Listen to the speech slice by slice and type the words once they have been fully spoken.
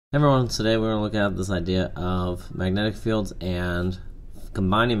Hey everyone, today we're going to look at this idea of magnetic fields and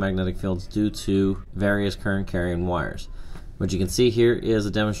combining magnetic fields due to various current carrying wires. What you can see here is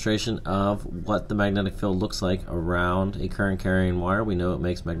a demonstration of what the magnetic field looks like around a current carrying wire. We know it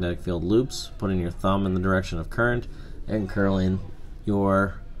makes magnetic field loops, putting your thumb in the direction of current and curling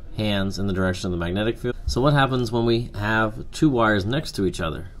your hands in the direction of the magnetic field. So what happens when we have two wires next to each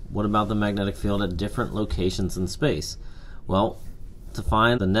other? What about the magnetic field at different locations in space? Well, to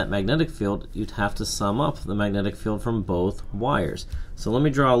find the net magnetic field, you'd have to sum up the magnetic field from both wires. So let me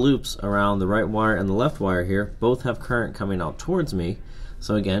draw loops around the right wire and the left wire here. Both have current coming out towards me.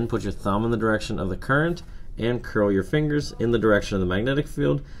 So again, put your thumb in the direction of the current and curl your fingers in the direction of the magnetic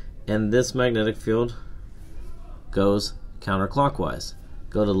field, and this magnetic field goes counterclockwise.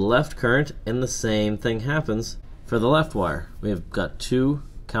 Go to the left current and the same thing happens for the left wire. We have got two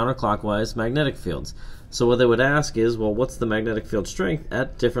counterclockwise magnetic fields. So what they would ask is, well, what's the magnetic field strength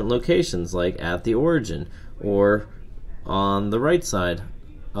at different locations, like at the origin, or on the right side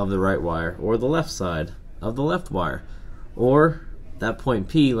of the right wire, or the left side of the left wire, or that point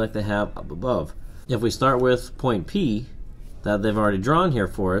P like they have up above. If we start with point P that they've already drawn here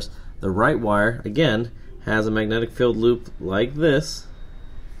for us, the right wire, again, has a magnetic field loop like this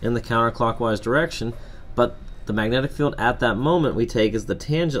in the counterclockwise direction, but the magnetic field at that moment we take as the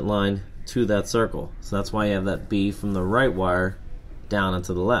tangent line to that circle. So that's why you have that B from the right wire down and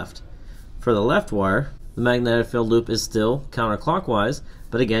to the left. For the left wire, the magnetic field loop is still counterclockwise,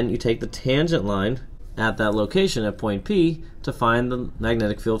 but again, you take the tangent line at that location at point P to find the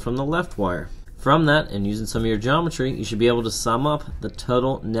magnetic field from the left wire. From that, and using some of your geometry, you should be able to sum up the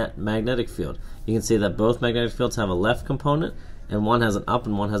total net magnetic field. You can see that both magnetic fields have a left component, and one has an up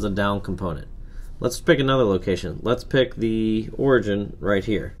and one has a down component. Let's pick another location. Let's pick the origin right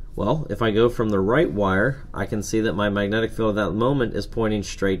here. Well, if I go from the right wire, I can see that my magnetic field at that moment is pointing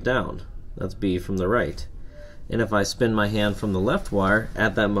straight down. That's B from the right. And if I spin my hand from the left wire,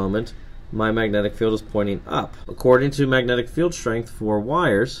 at that moment, my magnetic field is pointing up. According to magnetic field strength for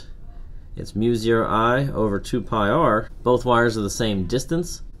wires, it's mu0I over 2 pi r. Both wires are the same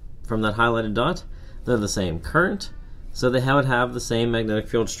distance from that highlighted dot. They're the same current, so they would have the same magnetic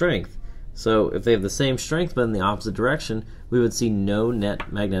field strength. So if they have the same strength but in the opposite direction, we would see no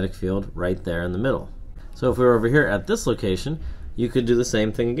net magnetic field right there in the middle. So if we were over here at this location, you could do the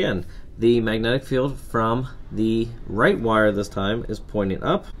same thing again. The magnetic field from the right wire this time is pointing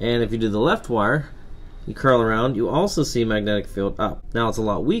up, and if you do the left wire, you curl around, you also see magnetic field up. Now it's a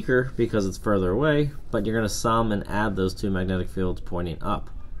lot weaker because it's further away, but you're going to sum and add those two magnetic fields pointing up.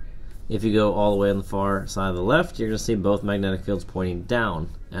 If you go all the way on the far side of the left, you're going to see both magnetic fields pointing down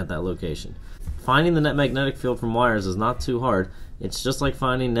at that location. Finding the net magnetic field from wires is not too hard. It's just like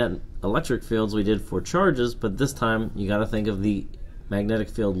finding net electric fields we did for charges, but this time you got to think of the magnetic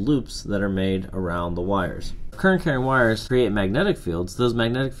field loops that are made around the wires. Current carrying wires create magnetic fields. Those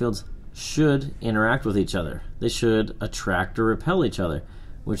magnetic fields should interact with each other. They should attract or repel each other,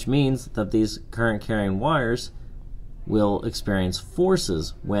 which means that these current carrying wires will experience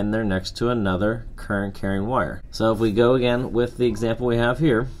forces when they're next to another current carrying wire. So if we go again with the example we have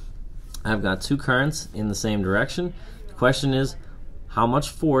here, I've got two currents in the same direction. The question is, how much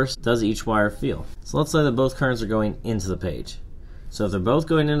force does each wire feel? So let's say that both currents are going into the page. So if they're both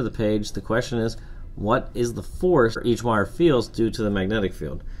going into the page, the question is, what is the force each wire feels due to the magnetic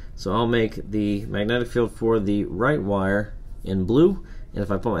field? So I'll make the magnetic field for the right wire in blue, and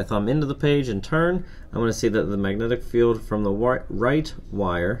if I put my thumb into the page and turn, I'm going to see that the magnetic field from the right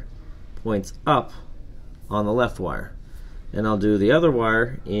wire points up on the left wire. And I'll do the other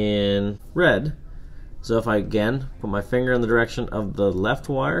wire in red. So if I again put my finger in the direction of the left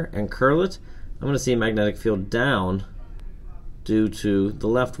wire and curl it, I'm going to see a magnetic field down due to the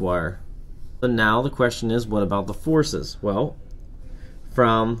left wire. But now the question is, what about the forces? Well,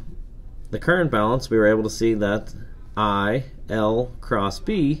 from the current balance, we were able to see that I, L cross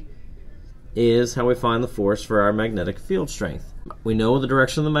B is how we find the force for our magnetic field strength. We know the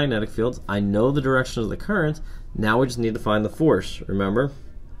direction of the magnetic fields. I know the direction of the current. Now we just need to find the force. Remember,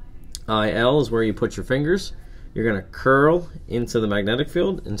 IL is where you put your fingers. You're going to curl into the magnetic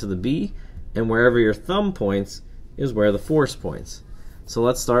field, into the B, and wherever your thumb points is where the force points. So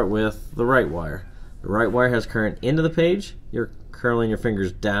let's start with the right wire. The right wire has current into the page. You're curling your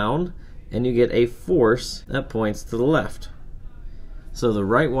fingers down, and you get a force that points to the left. So the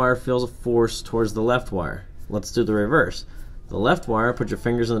right wire feels a force towards the left wire. Let's do the reverse. The left wire, put your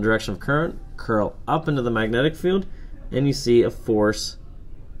fingers in the direction of current, curl up into the magnetic field, and you see a force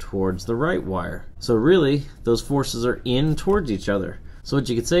towards the right wire. So really, those forces are in towards each other. So what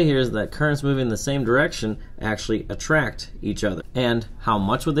you could say here is that currents moving in the same direction actually attract each other. And how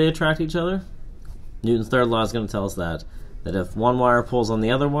much would they attract each other? Newton's third law is going to tell us that if one wire pulls on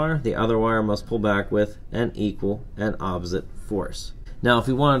the other wire must pull back with an equal and opposite force. Now if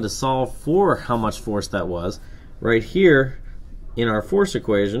we wanted to solve for how much force that was, right here in our force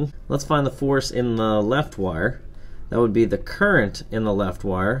equation, let's find the force in the left wire. That would be the current in the left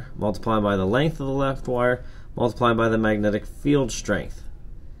wire multiplied by the length of the left wire multiplied by the magnetic field strength.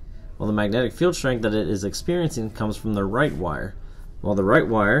 Well, the magnetic field strength that it is experiencing comes from the right wire. Well, the right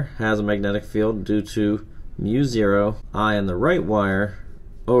wire has a magnetic field due to mu 0 I in the right wire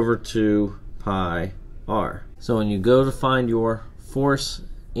over 2 pi r. So when you go to find your force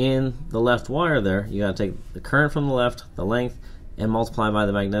in the left wire there, you got to take the current from the left, the length, and multiply by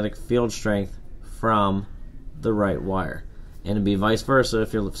the magnetic field strength from the right wire. And it'd be vice versa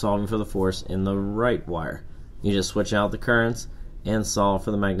if you're solving for the force in the right wire. You just switch out the currents and solve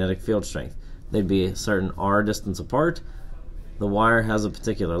for the magnetic field strength. They'd be a certain r distance apart. The wire has a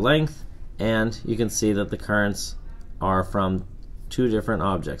particular length, and you can see that the currents are from two different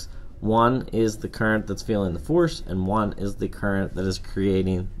objects. One is the current that's feeling the force, and one is the current that is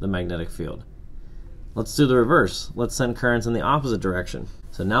creating the magnetic field. Let's do the reverse. Let's send currents in the opposite direction.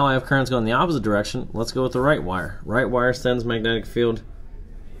 So now I have currents going in the opposite direction. Let's go with the right wire. Right wire sends magnetic field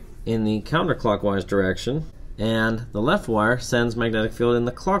in the counterclockwise direction, and the left wire sends magnetic field in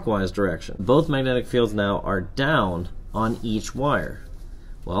the clockwise direction. Both magnetic fields now are down on each wire.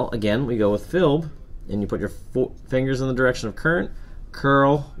 Well, again, we go with Philb, and you put your fingers in the direction of current,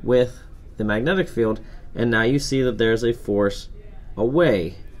 curl with the magnetic field, and now you see that there's a force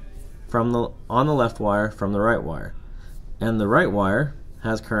away from on the left wire from the right wire. And the right wire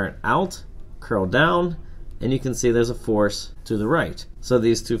has current out, curl down, and you can see there's a force to the right. So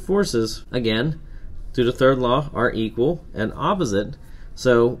these two forces, again, due to third law, are equal and opposite.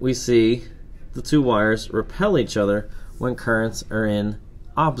 So we see the two wires repel each other when currents are in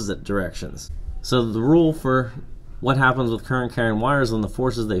opposite directions. So the rule for what happens with current carrying wires and the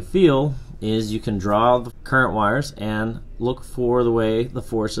forces they feel is you can draw the current wires and look for the way the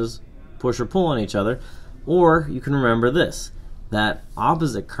forces push or pull on each other, or you can remember this, that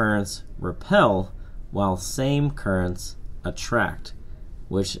opposite currents repel while same currents attract,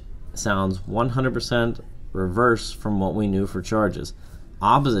 which sounds 100% reverse from what we knew for charges.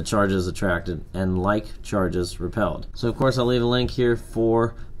 Opposite charges attracted and like charges repelled. So of course I'll leave a link here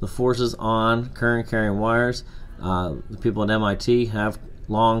for the forces on current carrying wires. The people at MIT have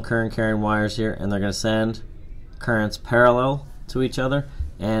long current carrying wires here, and they're going to send currents parallel to each other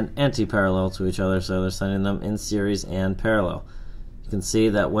and anti-parallel to each other, so they're sending them in series and parallel. You can see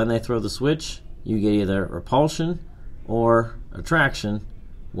that when they throw the switch, you get either repulsion or attraction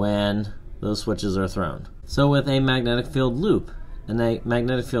when those switches are thrown. So with a magnetic field loop, and a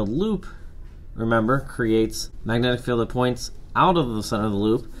magnetic field loop, remember, creates magnetic field that points out of the center of the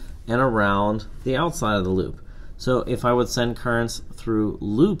loop and around the outside of the loop. So if I would send currents through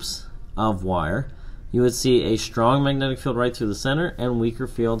loops of wire, you would see a strong magnetic field right through the center and weaker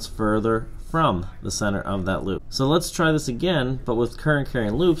fields further from the center of that loop. So let's try this again, but with current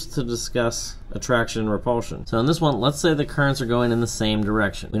carrying loops to discuss attraction and repulsion. So in this one, let's say the currents are going in the same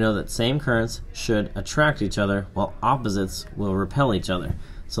direction. We know that same currents should attract each other while opposites will repel each other.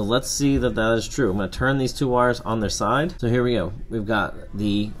 So let's see that that is true. I'm going to turn these two wires on their side. So here we go. We've got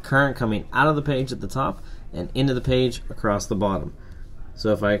the current coming out of the page at the top and into the page across the bottom.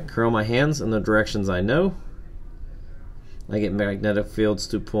 So if I curl my hands in the directions I know, I get magnetic fields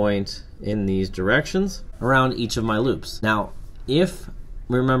to point in these directions around each of my loops. Now, if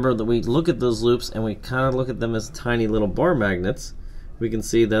we remember that we look at those loops and we kind of look at them as tiny little bar magnets, we can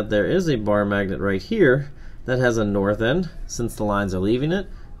see that there is a bar magnet right here that has a north end, since the lines are leaving it,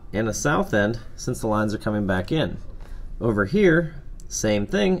 and a south end, since the lines are coming back in. Over here, same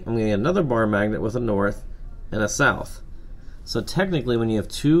thing, I'm going to get another bar magnet with a north and a south. So technically, when you have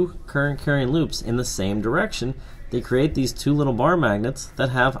two current carrying loops in the same direction, they create these two little bar magnets that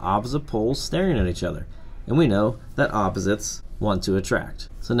have opposite poles staring at each other. And we know that opposites want to attract.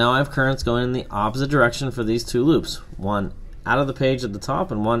 So now I have currents going in the opposite direction for these two loops. One out of the page at the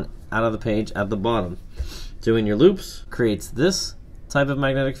top and one out of the page at the bottom. Doing your loops creates this type of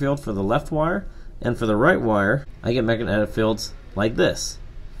magnetic field for the left wire, and for the right wire, I get magnetic fields like this.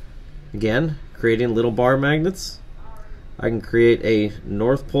 Again, creating little bar magnets. I can create a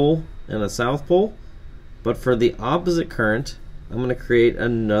north pole and a south pole, but for the opposite current, I'm going to create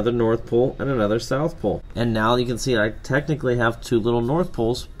another north pole and another south pole. And now you can see I technically have two little north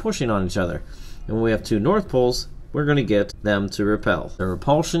poles pushing on each other. And when we have two north poles we're going to get them to repel. The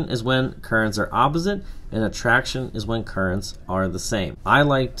repulsion is when currents are opposite, and attraction is when currents are the same. I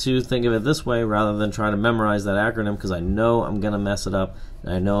like to think of it this way rather than try to memorize that acronym, because I know I'm going to mess it up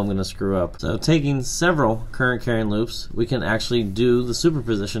and I know I'm going to screw up. So taking several current carrying loops, we can actually do the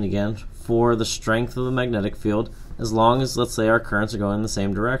superposition again for the strength of the magnetic field, as long as, let's say, our currents are going in the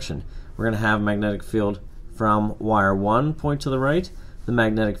same direction. We're going to have magnetic field from wire 1 point to the right, the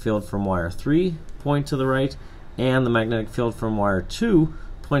magnetic field from wire 3 point to the right, and the magnetic field from wire 2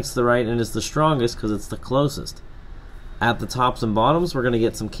 points to the right and is the strongest because it's the closest. At the tops and bottoms, we're going to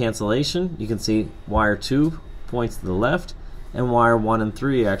get some cancellation. You can see wire 2 points to the left, and wire 1 and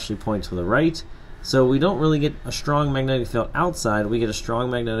 3 actually point to the right. So we don't really get a strong magnetic field outside, we get a strong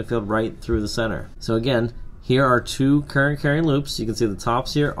magnetic field right through the center. So again, here are two current carrying loops. You can see the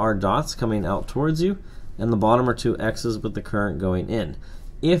tops here are dots coming out towards you, and the bottom are two X's with the current going in.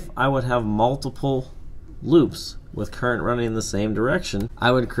 If I would have multiple loops with current running in the same direction,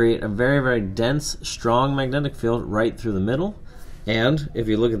 I would create a very, very dense, strong magnetic field right through the middle. And if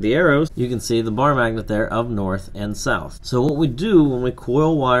you look at the arrows, you can see the bar magnet there of north and south. So what we do when we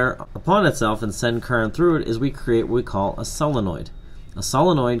coil wire upon itself and send current through it is we create what we call a solenoid. A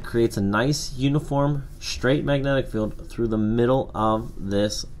solenoid creates a nice, uniform, straight magnetic field through the middle of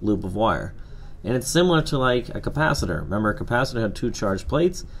this loop of wire. And it's similar to like a capacitor. Remember, a capacitor had two charged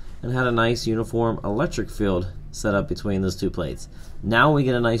plates and had a nice uniform electric field set up between those two plates. Now we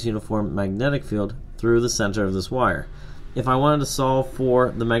get a nice uniform magnetic field through the center of this wire. If I wanted to solve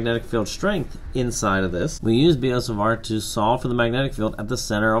for the magnetic field strength inside of this, we use B of R to solve for the magnetic field at the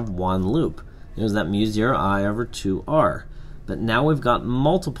center of one loop. It was that mu0I over 2R. But now we've got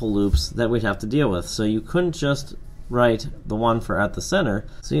multiple loops that we'd have to deal with. So you couldn't just write the one for at the center,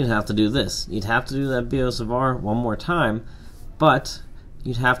 so you'd have to do this. You'd have to do that B of R one more time, but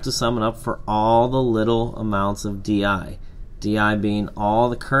you'd have to sum it up for all the little amounts of DI. DI being all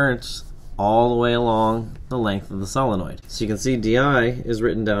the currents all the way along the length of the solenoid. So you can see DI is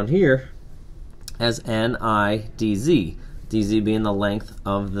written down here as NIDZ, DZ being the length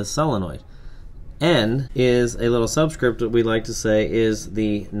of the solenoid. N is a little subscript that we like to say is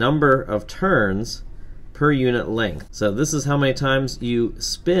the number of turns per unit length. So this is how many times you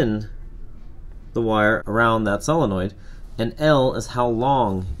spin the wire around that solenoid, and L is how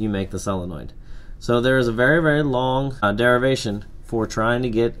long you make the solenoid. So there is a very, very long derivation for trying to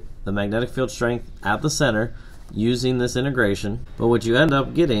get the magnetic field strength at the center using this integration, but what you end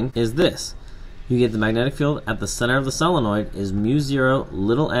up getting is this. You get the magnetic field at the center of the solenoid is mu0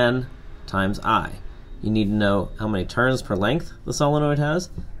 little n times I. You need to know how many turns per length the solenoid has,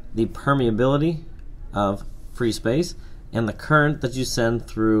 the permeability of free space, and the current that you send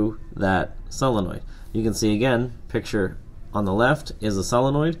through that solenoid. You can see again, picture on the left is a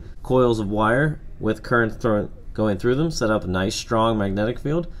solenoid, coils of wire with current going through them set up a nice strong magnetic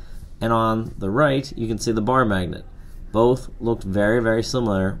field, and on the right you can see the bar magnet. Both looked very, very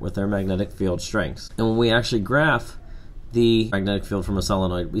similar with their magnetic field strengths. And when we actually graph the magnetic field from a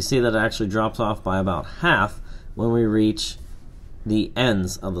solenoid, we see that it actually drops off by about half when we reach the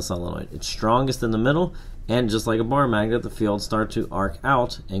ends of the solenoid. It's strongest in the middle, and just like a bar magnet, the fields start to arc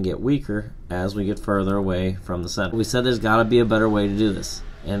out and get weaker as we get further away from the center. We said there's got to be a better way to do this,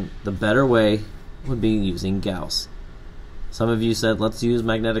 and the better way would be using Gauss. Some of you said let's use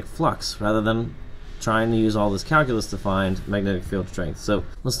magnetic flux rather than trying to use all this calculus to find magnetic field strength. So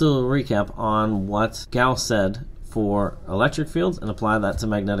let's do a recap on what Gauss said for electric fields and apply that to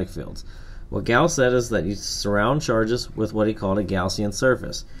magnetic fields. What Gauss said is that you surround charges with what he called a Gaussian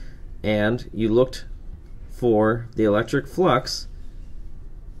surface, and you looked for the electric flux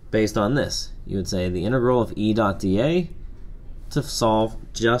based on this. You would say the integral of E dot dA to solve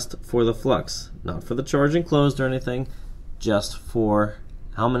just for the flux, not for the charge enclosed or anything, just for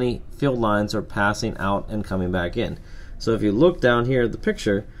how many field lines are passing out and coming back in. So if you look down here at the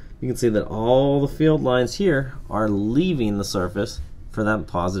picture, you can see that all the field lines here are leaving the surface for that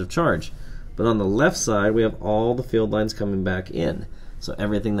positive charge. But on the left side, we have all the field lines coming back in. So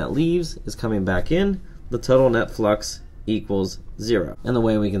everything that leaves is coming back in. The total net flux equals 0. And the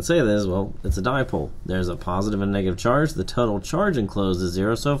way we can say this is, well, it's a dipole. There's a positive and negative charge. The total charge enclosed is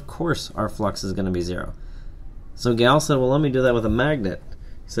 0, so of course our flux is going to be 0. So Gauss said, well, let me do that with a magnet.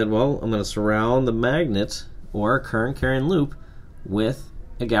 He said, well, I'm going to surround the magnet or a current carrying loop with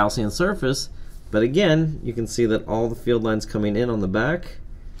a Gaussian surface, but again, you can see that all the field lines coming in on the back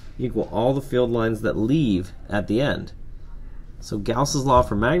equal all the field lines that leave at the end. So Gauss's law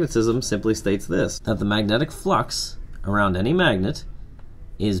for magnetism simply states this, that the magnetic flux around any magnet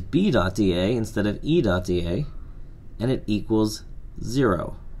is B dot dA instead of E dot dA, and it equals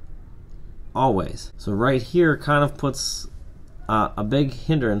 0. always. So right here kind of puts a big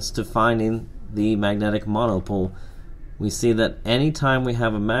hindrance to finding the magnetic monopole. We see that anytime we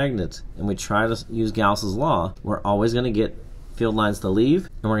have a magnet and we try to use Gauss's law, we're always going to get field lines to leave,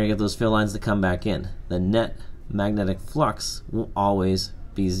 and we're going to get those field lines to come back in. The net magnetic flux will always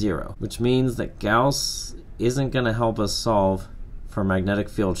be 0, which means that Gauss isn't going to help us solve for magnetic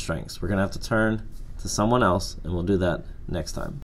field strengths. We're going to have to turn to someone else, and we'll do that next time.